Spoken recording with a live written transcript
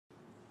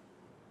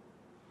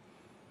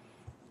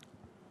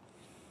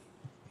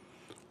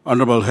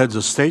Honorable heads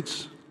of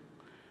states,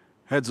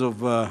 heads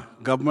of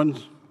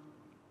government,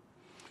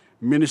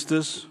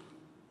 ministers,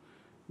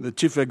 the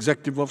Chief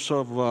Executive Officer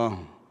of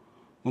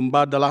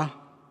Umbadala,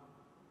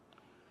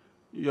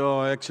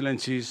 Your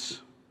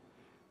Excellencies,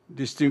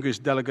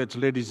 distinguished delegates,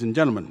 ladies and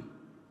gentlemen.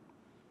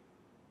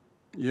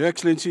 Your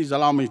Excellencies,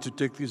 allow me to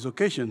take this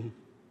occasion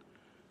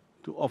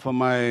to offer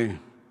my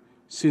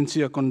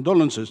sincere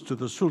condolences to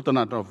the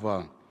Sultanate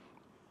of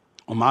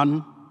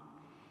Oman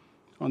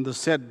on the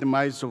sad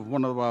demise of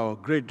one of our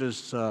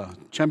greatest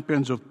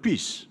champions of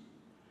peace,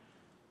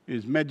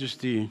 His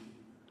Majesty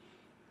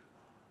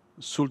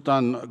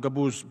Sultan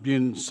Qaboos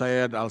bin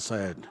Said Al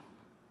Said.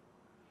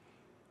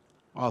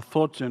 Our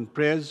thoughts and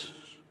prayers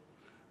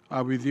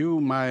are with you,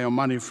 my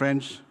Omani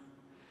friends,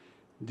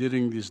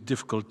 during this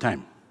difficult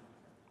time.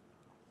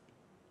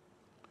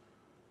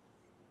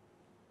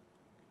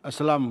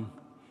 Assalamu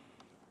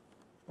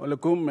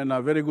alaikum and a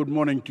very good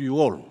morning to you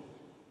all.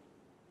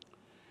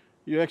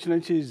 Your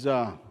Excellencies,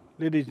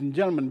 ladies and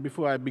gentlemen,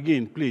 before I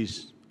begin,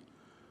 please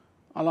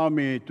allow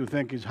me to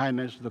thank His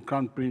Highness the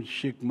Crown Prince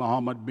Sheikh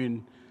Mohammed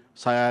bin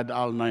Zayed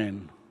Al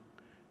Nahyan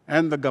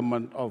and the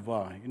government of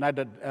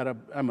United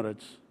Arab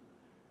Emirates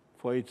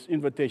for its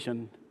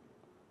invitation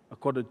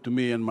accorded to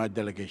me and my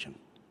delegation.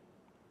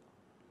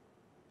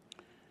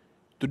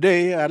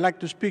 Today, I'd like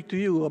to speak to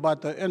you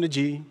about the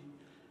energy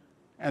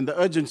and the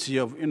urgency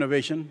of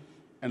innovation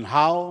and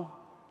how,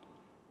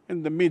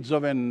 in the midst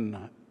of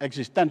an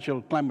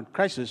existential climate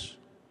crisis,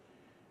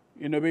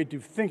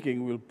 innovative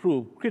thinking will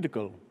prove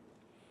critical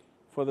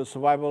for the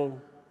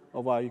survival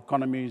of our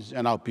economies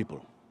and our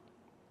people.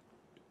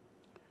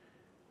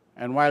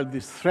 And while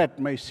this threat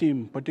may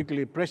seem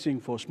particularly pressing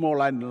for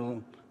small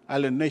island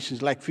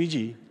nations like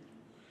Fiji,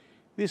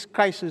 this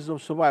crisis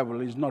of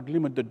survival is not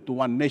limited to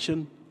one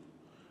nation,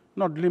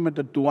 not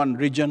limited to one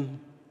region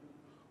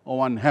or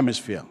one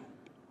hemisphere.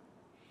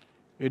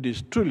 It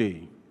is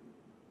truly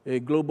a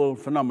global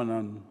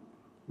phenomenon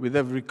with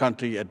every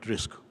country at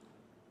risk.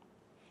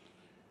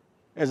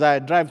 As I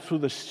drive through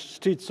the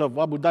streets of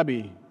Abu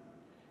Dhabi,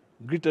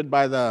 greeted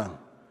by the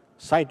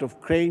sight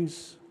of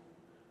cranes,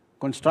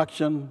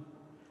 construction,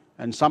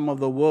 and some of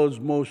the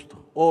world's most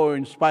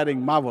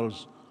awe-inspiring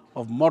marvels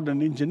of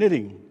modern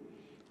engineering,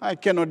 I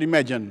cannot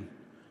imagine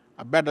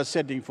a better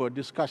setting for a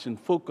discussion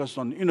focused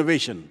on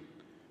innovation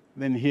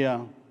than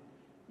here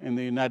in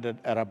the United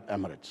Arab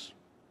Emirates.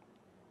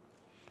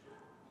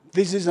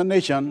 This is a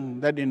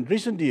nation that in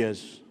recent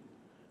years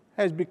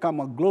has become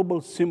a global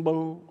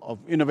symbol of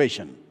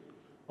innovation,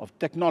 of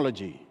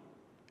technology,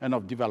 and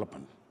of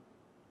development.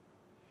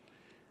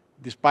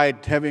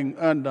 Despite having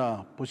earned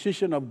a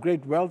position of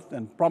great wealth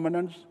and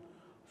prominence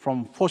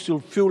from fossil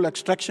fuel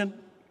extraction,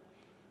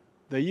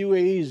 the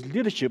UAE's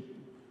leadership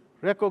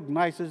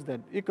recognizes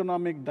that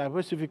economic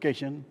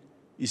diversification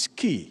is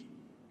key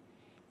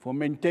for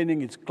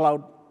maintaining its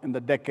clout in the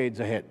decades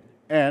ahead,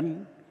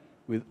 and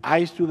with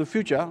eyes to the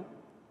future,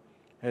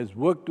 has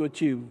worked to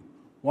achieve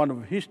one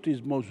of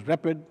history's most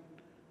rapid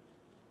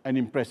and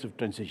impressive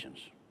transitions.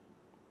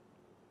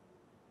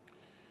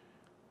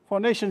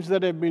 For nations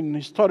that have been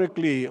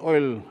historically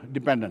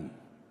oil-dependent,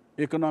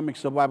 economic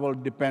survival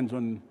depends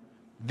on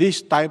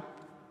this type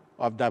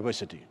of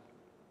diversity.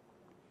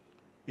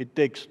 It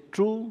takes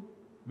true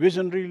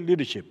visionary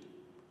leadership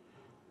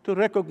to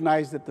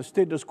recognize that the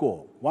status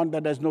quo, one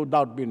that has no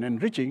doubt been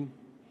enriching,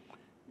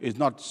 is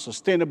not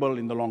sustainable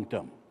in the long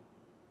term.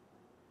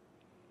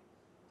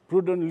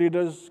 Prudent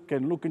leaders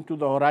can look into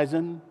the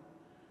horizon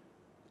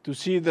to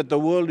see that the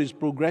world is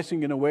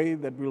progressing in a way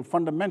that will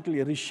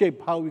fundamentally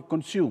reshape how we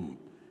consume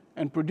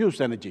and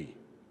produce energy.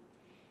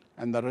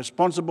 And the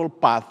responsible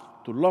path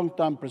to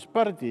long-term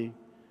prosperity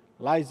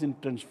lies in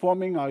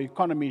transforming our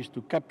economies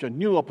to capture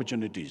new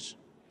opportunities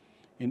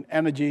in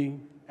energy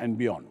and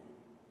beyond.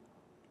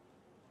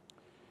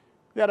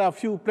 There are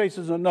few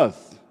places on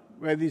earth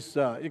where this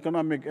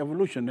economic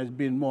evolution has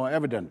been more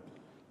evident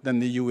than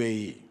the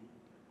UAE.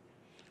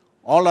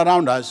 All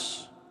around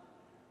us,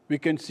 we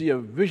can see a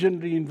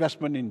visionary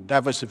investment in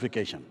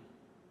diversification.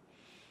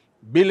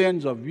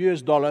 Billions of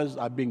US dollars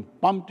are being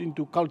pumped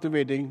into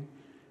cultivating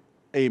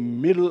a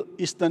Middle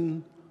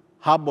Eastern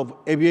hub of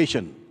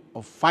aviation,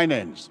 of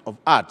finance, of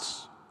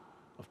arts,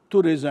 of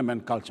tourism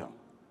and culture.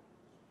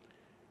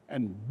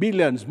 And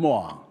billions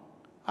more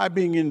are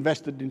being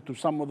invested into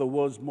some of the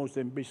world's most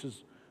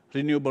ambitious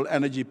renewable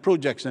energy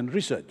projects and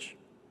research,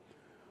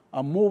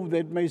 a move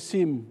that may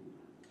seem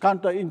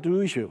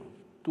counterintuitive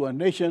to a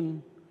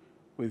nation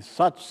with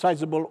such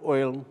sizable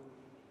oil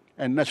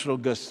and natural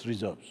gas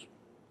reserves.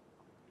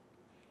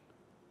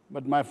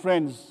 But my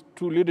friends,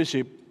 true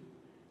leadership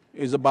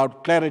is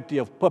about clarity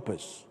of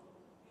purpose,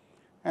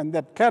 and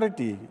that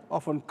clarity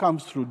often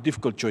comes through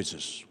difficult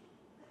choices.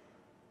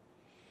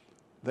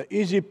 The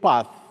easy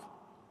path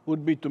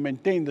would be to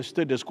maintain the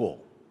status quo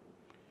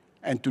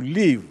and to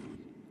leave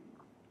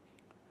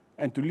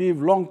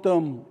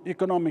long-term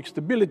economic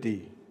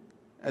stability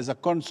as a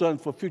concern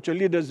for future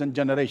leaders and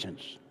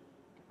generations.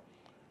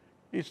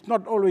 It's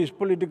not always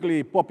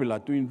politically popular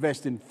to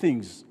invest in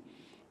things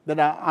that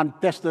are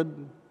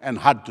untested and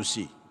hard to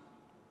see.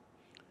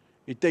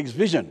 It takes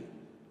vision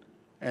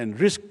and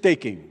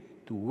risk-taking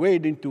to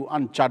wade into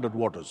uncharted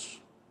waters.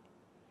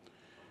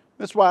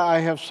 That's why I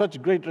have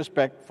such great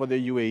respect for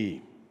the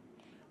UAE,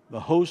 the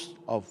host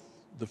of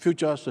the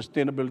Future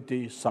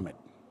Sustainability Summit.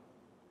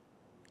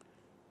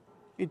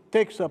 It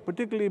takes a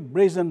particularly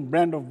brazen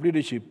brand of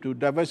leadership to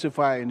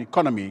diversify an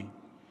economy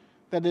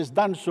that has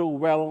done so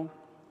well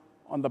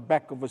on the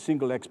back of a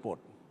single export.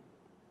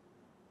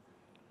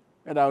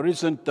 At our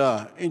recent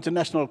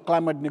international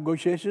climate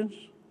negotiations,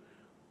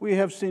 we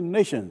have seen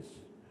nations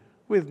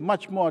with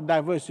much more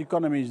diverse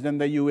economies than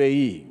the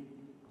UAE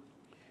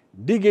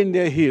dig in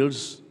their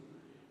heels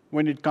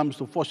when it comes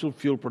to fossil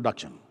fuel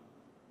production.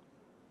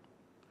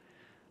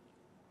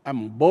 I'm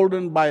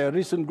emboldened by a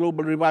recent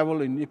global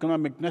revival in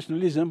economic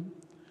nationalism.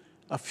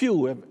 A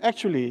few have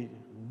actually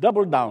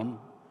doubled down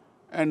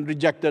and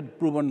rejected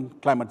proven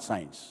climate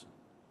science.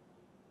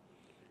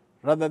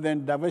 Rather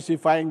than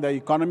diversifying the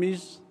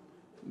economies,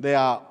 they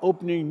are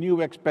opening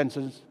new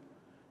expenses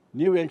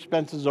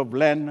of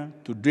land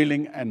to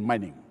drilling and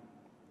mining.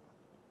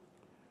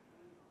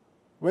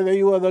 Whether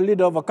you are the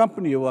leader of a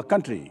company or a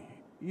country,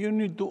 you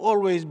need to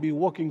always be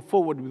walking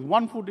forward with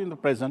one foot in the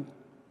present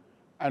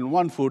and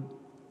one foot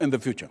in the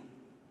future.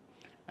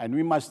 And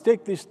we must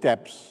take these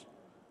steps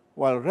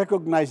while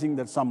recognizing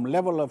that some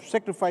level of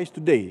sacrifice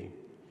today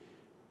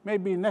may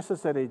be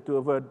necessary to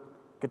avert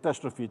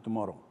catastrophe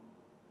tomorrow.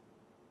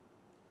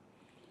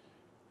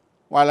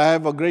 While I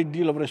have a great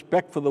deal of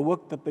respect for the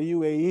work that the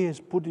UAE has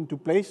put into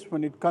place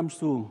when it comes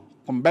to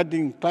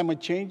combating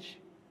climate change,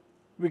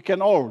 we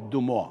can all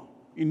do more.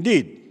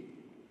 Indeed,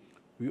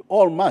 we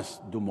all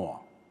must do more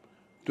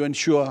to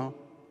ensure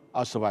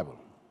our survival.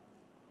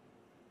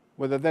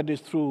 Whether that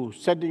is through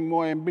setting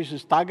more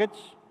ambitious targets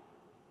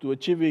to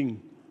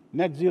achieving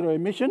net zero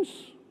emissions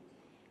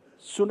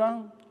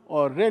sooner,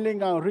 or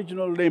rallying our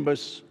regional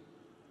neighbors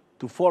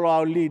to follow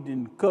our lead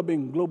in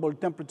curbing global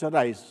temperature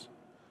rise,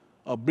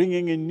 or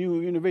bringing in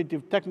new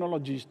innovative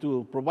technologies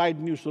to provide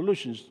new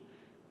solutions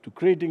to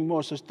creating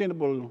more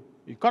sustainable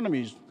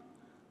economies,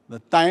 the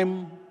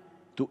time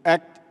to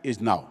act is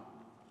now.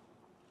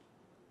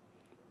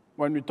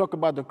 When we talk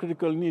about the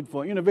critical need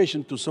for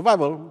innovation to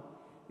survival,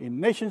 in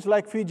nations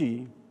like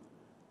Fiji,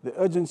 the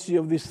urgency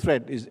of this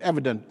threat is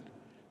evident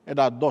at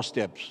our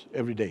doorsteps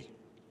every day.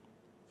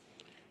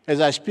 As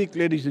I speak,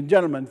 ladies and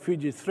gentlemen,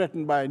 Fiji is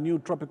threatened by a new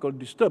tropical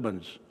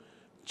disturbance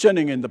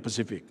churning in the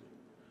Pacific,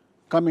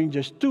 coming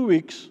just 2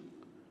 weeks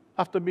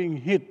after being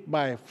hit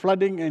by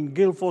flooding and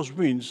gale force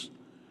winds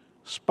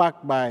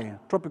sparked by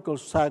tropical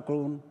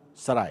cyclone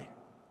Sarai.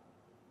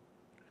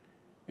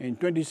 In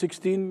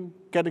 2016,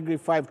 Category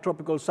 5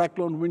 tropical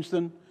cyclone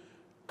Winston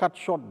cut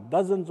short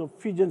dozens of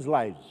Fijians'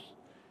 lives,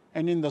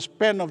 and in the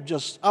span of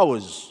just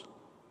hours,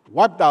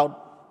 wiped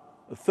out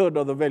a third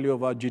of the value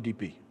of our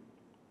GDP.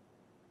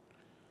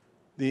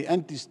 The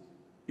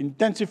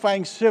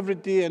intensifying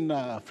severity and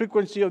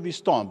frequency of these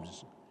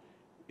storms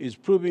is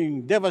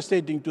proving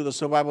devastating to the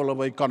survival of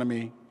our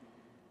economy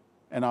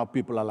and our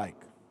people alike.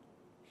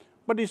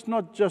 But it's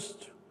not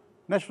just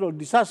natural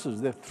disasters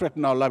that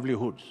threaten our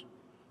livelihoods,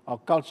 our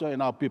culture,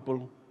 and our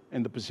people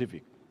in the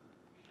Pacific.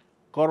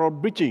 Coral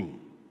bleaching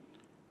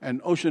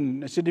and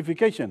ocean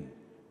acidification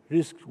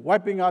risk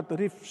wiping out the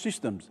reef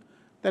systems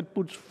that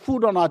puts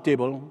food on our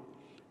table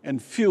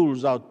and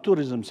fuels our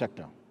tourism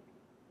sector.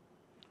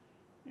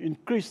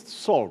 Increased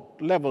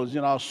salt levels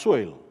in our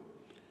soil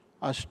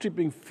are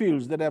stripping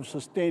fields that have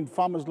sustained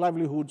farmers'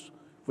 livelihoods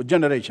for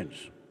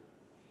generations.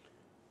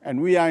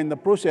 And we are in the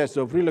process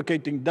of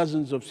relocating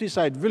dozens of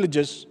seaside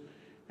villages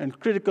and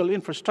critical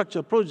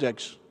infrastructure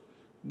projects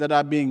that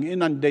are being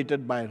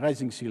inundated by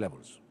rising sea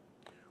levels.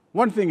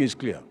 One thing is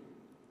clear: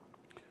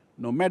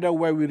 no matter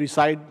where we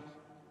reside,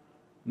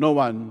 no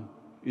one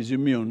is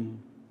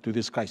immune to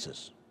this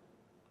crisis.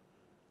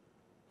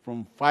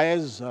 From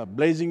fires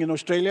blazing in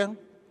Australia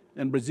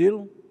and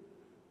Brazil,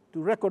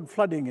 to record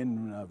flooding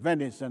in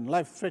Venice and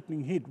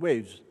life-threatening heat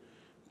waves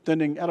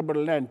turning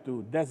arable land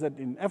to desert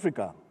in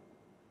Africa,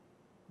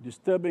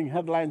 disturbing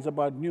headlines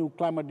about new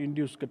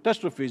climate-induced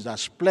catastrophes are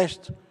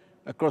splashed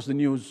across the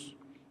news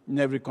in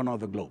every corner of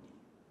the globe.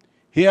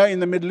 Here in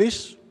the Middle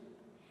East,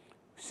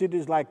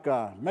 cities like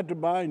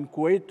Metraba in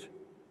Kuwait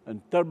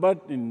and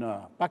Turbat in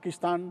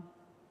Pakistan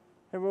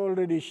have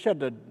already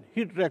shattered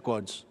heat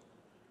records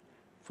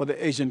for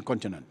the Asian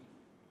continent.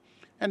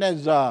 And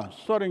as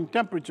soaring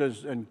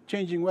temperatures and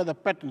changing weather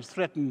patterns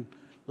threaten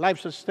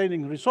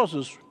life-sustaining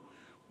resources,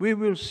 we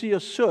will see a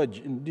surge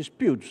in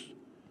disputes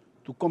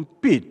to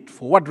compete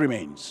for what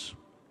remains.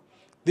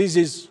 This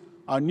is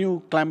our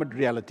new climate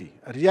reality,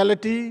 a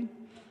reality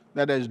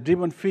that has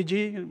driven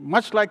Fiji,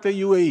 much like the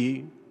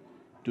UAE,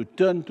 to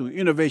turn to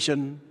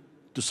innovation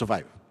to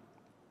survive.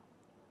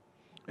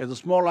 As a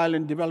small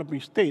island developing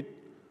state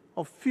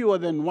of fewer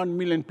than 1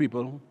 million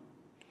people,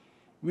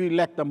 we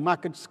lack the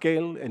market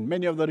scale and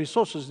many of the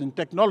resources and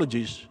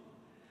technologies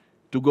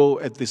to go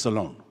at this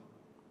alone.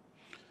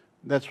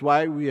 That's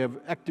why we have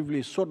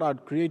actively sought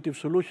out creative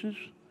solutions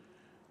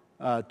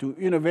to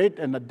innovate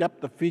and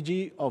adapt the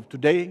Fiji of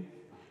today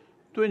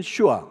to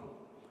ensure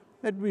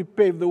that we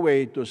pave the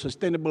way to a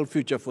sustainable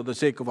future for the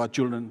sake of our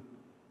children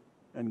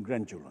and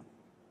grandchildren.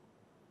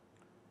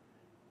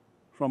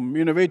 From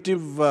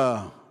innovative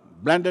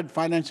blended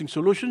financing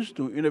solutions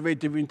to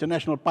innovative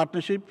international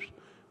partnerships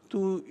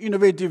to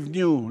innovative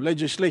new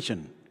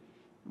legislation,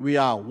 we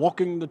are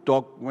walking the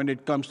talk when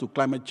it comes to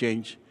climate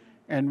change,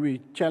 and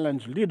we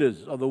challenge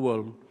leaders of the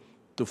world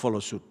to follow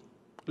suit.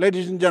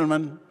 Ladies and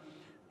gentlemen,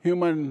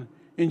 human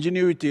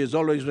ingenuity has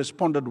always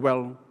responded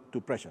well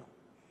to pressure,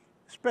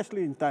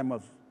 especially in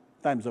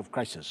times of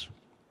crisis.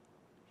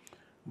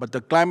 But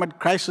the climate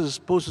crisis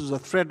poses a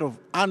threat of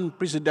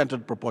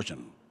unprecedented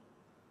proportion,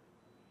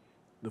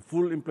 the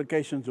full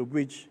implications of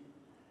which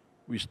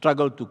we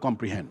struggle to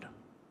comprehend.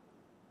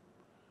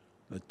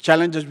 The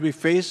challenges we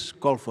face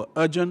call for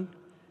urgent,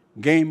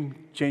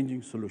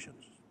 game-changing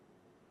solutions.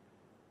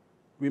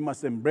 We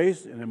must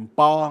embrace and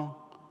empower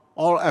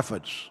all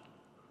efforts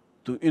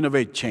to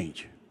innovate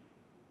change.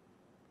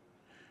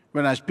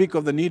 When I speak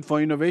of the need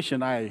for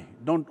innovation, I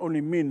don't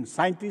only mean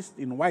scientists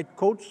in white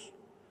coats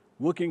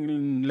working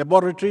in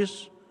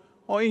laboratories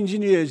or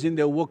engineers in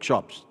their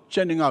workshops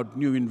churning out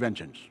new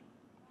inventions.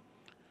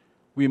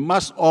 We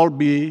must all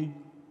be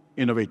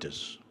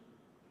innovators.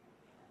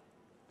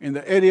 In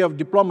the area of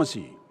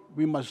diplomacy,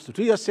 we must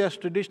reassess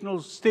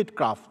traditional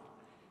statecraft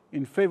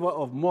in favor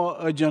of more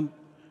urgent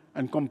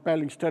and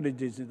compelling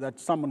strategies that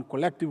summon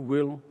collective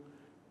will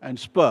and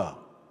spur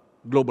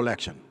global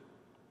action.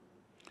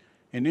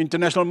 In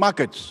international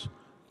markets,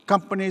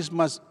 companies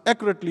must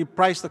accurately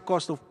price the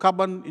cost of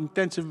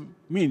carbon-intensive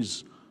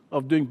means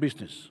of doing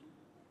business.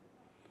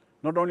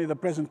 Not only the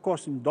present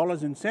cost in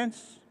dollars and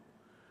cents,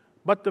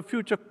 but the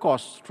future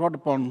costs trod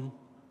upon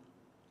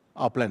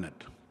our planet.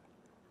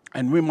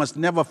 And we must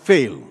never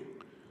fail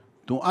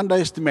to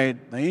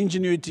underestimate the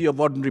ingenuity of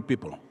ordinary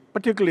people,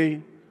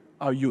 particularly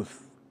our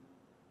youth.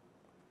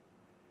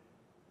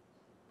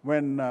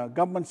 When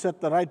governments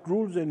set the right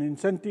rules and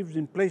incentives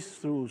in place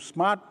through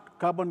smart,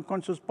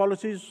 carbon-conscious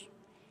policies,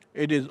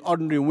 it is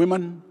ordinary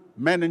women,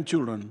 men, and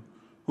children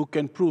who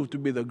can prove to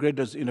be the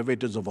greatest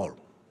innovators of all.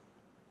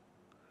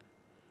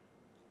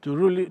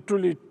 To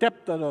truly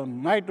tap the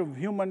night of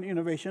human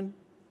innovation,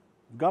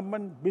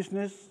 government,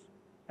 business,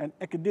 and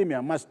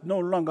academia must no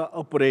longer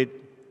operate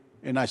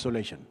in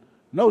isolation.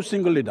 No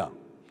single leader,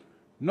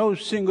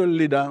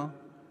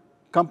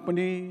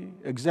 company,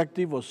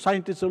 executive, or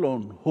scientist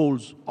alone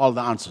holds all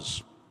the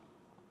answers.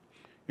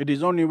 It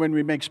is only when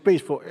we make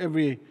space for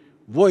every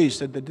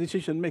voice at the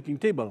decision-making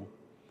table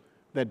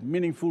that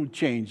meaningful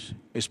change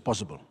is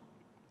possible.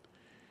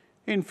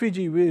 In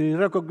Fiji, we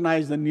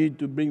recognize the need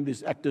to bring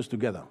these actors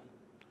together,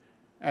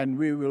 and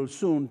we will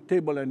soon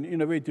table an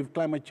innovative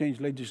climate change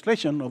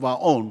legislation of our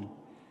own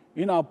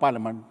in our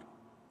parliament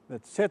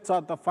that sets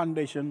out the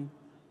foundation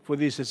for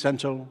this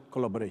essential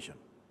collaboration.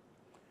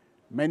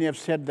 Many have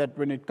said that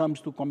when it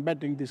comes to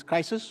combating this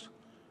crisis,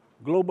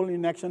 global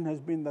inaction has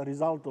been the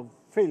result of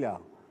failure,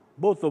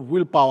 both of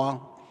willpower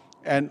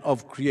and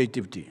of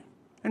creativity.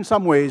 In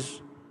some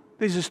ways,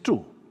 this is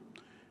true.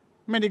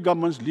 Many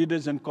governments,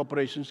 leaders, and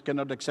corporations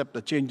cannot accept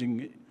the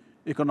changing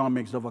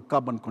economics of a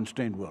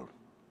carbon-constrained world.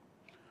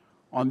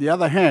 On the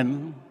other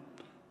hand,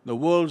 the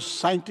world's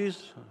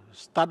scientists,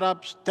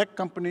 startups, tech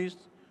companies,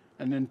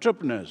 and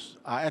entrepreneurs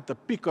are at the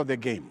peak of their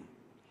game.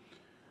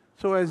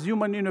 So as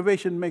human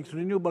innovation makes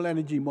renewable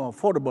energy more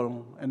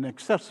affordable and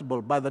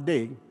accessible by the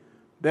day,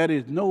 there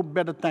is no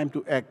better time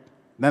to act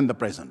than the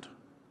present.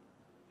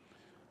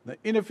 The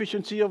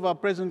inefficiency of our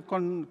present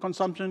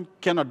consumption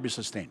cannot be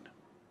sustained.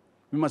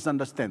 We must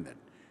understand that.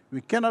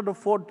 We cannot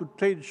afford to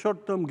trade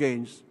short-term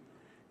gains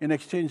in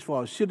exchange for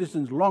our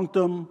citizens'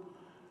 long-term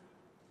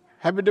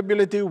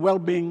habitability,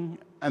 well-being,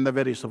 and the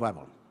very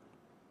survival.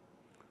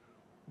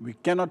 We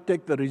cannot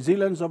take the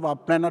resilience of our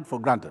planet for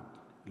granted,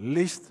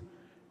 lest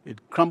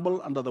it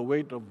crumble under the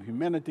weight of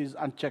humanity's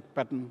unchecked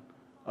pattern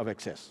of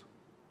excess.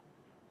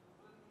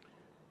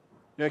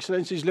 Your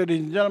Excellencies, ladies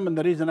and gentlemen,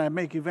 the reason I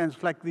make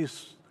events like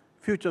this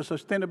Future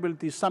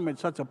Sustainability Summit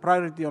such a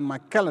priority on my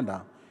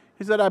calendar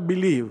is that I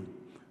believe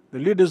the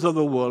leaders of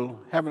the world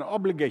have an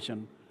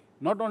obligation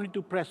not only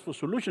to press for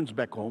solutions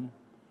back home,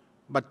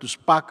 but to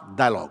spark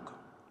dialogue,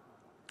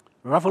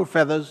 ruffle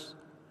feathers,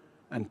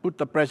 and put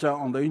the pressure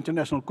on the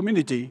international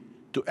community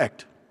to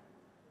act.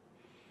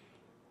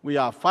 We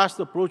are fast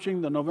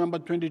approaching the November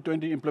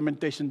 2020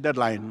 implementation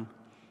deadline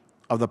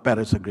of the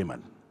Paris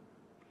Agreement.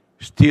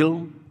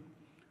 Still,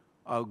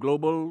 our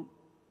global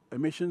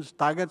emissions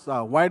targets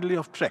are widely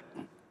off track,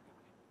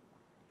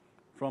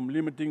 from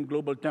limiting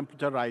global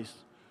temperature rise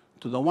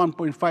to the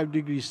 1.5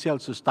 degrees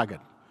Celsius target,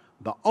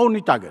 the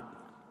only target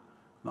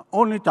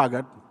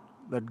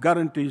that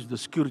guarantees the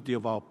security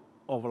of all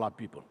our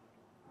people.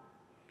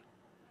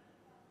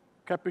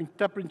 Capping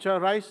temperature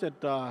rise at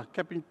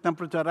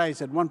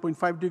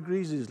 1.5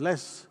 degrees is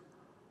less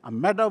a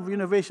matter of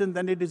innovation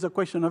than it is a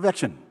question of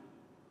action,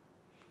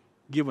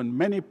 given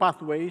many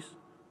pathways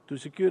to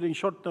securing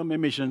short-term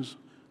emissions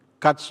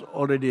cuts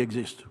already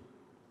exist.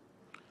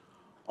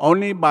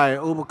 Only by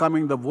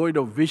overcoming the void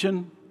of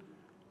vision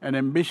and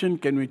ambition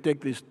can we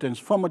take these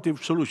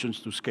transformative solutions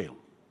to scale.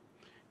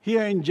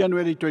 Here in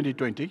January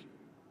 2020,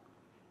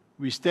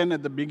 we stand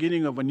at the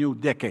beginning of a new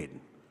decade,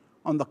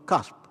 on the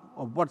cusp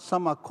of what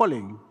some are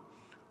calling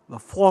the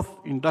fourth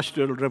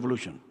industrial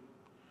revolution,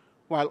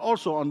 while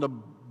also on the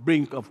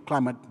brink of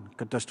climate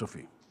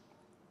catastrophe.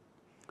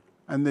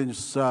 And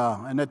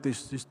at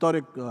this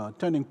historic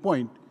turning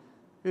point,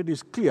 it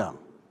is clear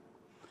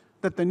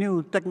that the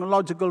new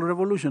technological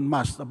revolution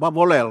must, above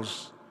all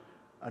else,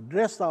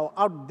 address our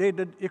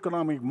outdated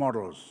economic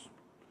models,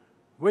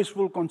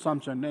 wasteful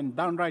consumption, and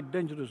downright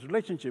dangerous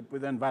relationship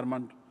with the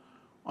environment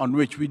on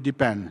which we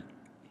depend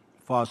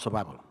for our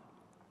survival.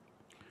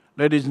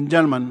 Ladies and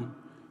gentlemen,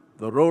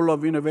 the role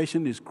of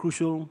innovation is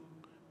crucial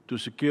to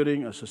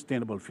securing a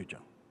sustainable future.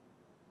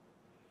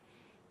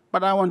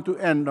 But I want to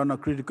end on a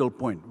critical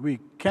point. We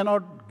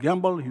cannot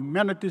gamble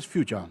humanity's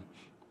future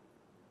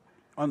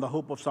on the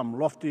hope of some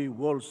lofty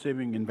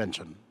world-saving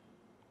invention.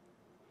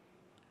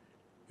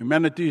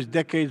 Humanity's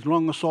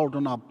decades-long assault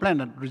on our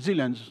planet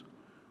resilience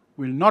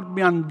will not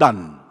be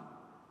undone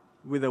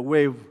with a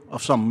wave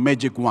of some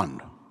magic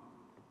wand.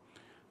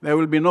 There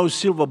will be no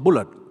silver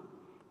bullet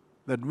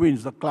that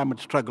wins the climate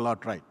struggle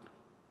outright.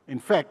 In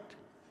fact,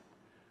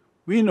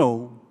 we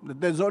know that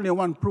there's only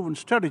one proven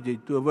strategy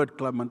to avert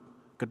climate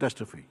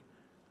catastrophe.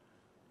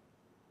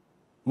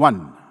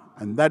 One,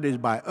 and that is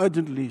by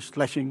urgently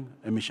slashing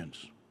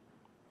emissions.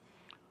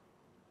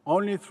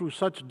 Only through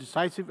such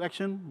decisive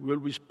action will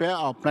we spare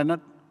our planet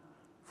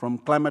from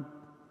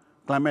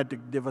climatic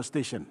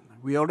devastation.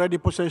 We already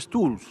possess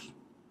tools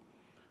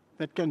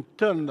that can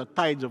turn the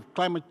tides of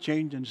climate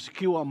change and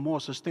secure a more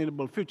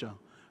sustainable future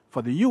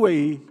for the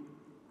UAE,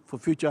 for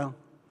future,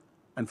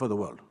 and for the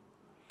world.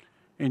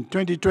 In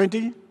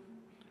 2020,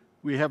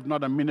 we have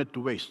not a minute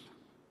to waste.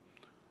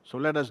 So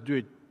let us do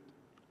it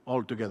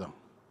all together.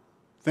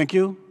 Thank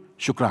you.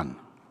 Shukran.